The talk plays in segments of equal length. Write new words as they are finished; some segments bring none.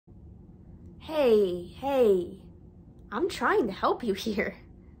Hey, I'm trying to help you here.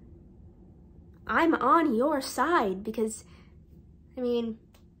 I'm on your side because, we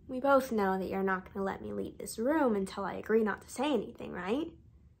both know that you're not going to let me leave this room until I agree not to say anything, right?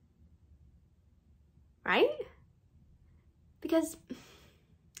 Right? Because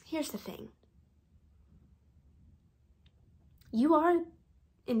here's the thing. You are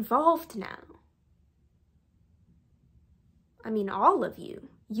involved now. All of you.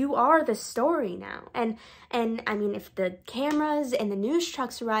 You are the story now. And if the cameras and the news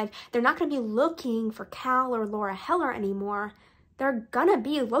trucks arrive, they're not going to be looking for Cal or Laura Heller anymore. They're gonna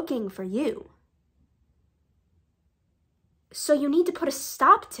be looking for you. So you need to put a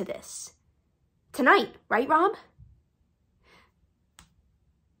stop to this. Tonight, right, Rob?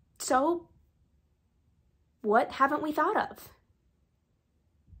 So, what haven't we thought of?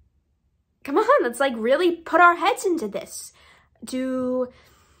 Come on, let's really put our heads into this. Do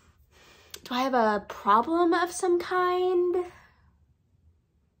I have a problem of some kind?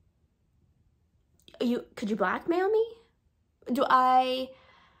 Could you blackmail me? Do I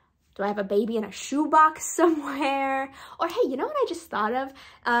have a baby in a shoebox somewhere? Or hey, you know what I just thought of?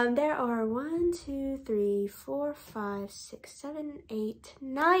 There are 1, 2, 3, 4, 5, 6, 7, 8,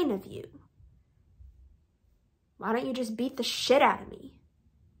 9 of you. Why don't you just beat the shit out of me?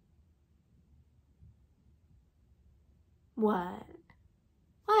 What?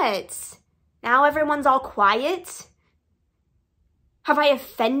 What? Now everyone's all quiet? Have I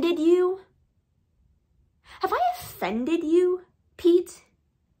offended you? Have I offended you, Pete?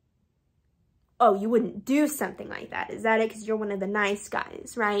 Oh, you wouldn't do something like that. Is that it? Because you're one of the nice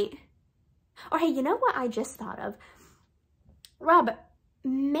guys, right? Or hey, you know what I just thought of? Rob,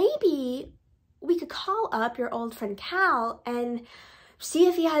 maybe we could call up your old friend Cal and see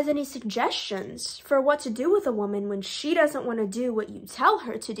if he has any suggestions for what to do with a woman when she doesn't want to do what you tell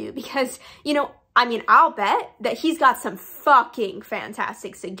her to do. Because, I'll bet that he's got some fucking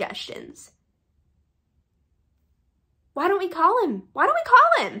fantastic suggestions. Why don't we call him? Why don't we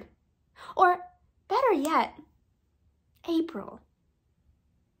call him? Or better yet, April.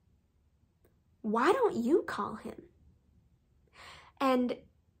 Why don't you call him? And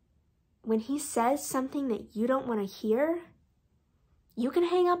when he says something that you don't want to hear, you can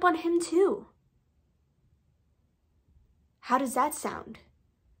hang up on him too. How does that sound?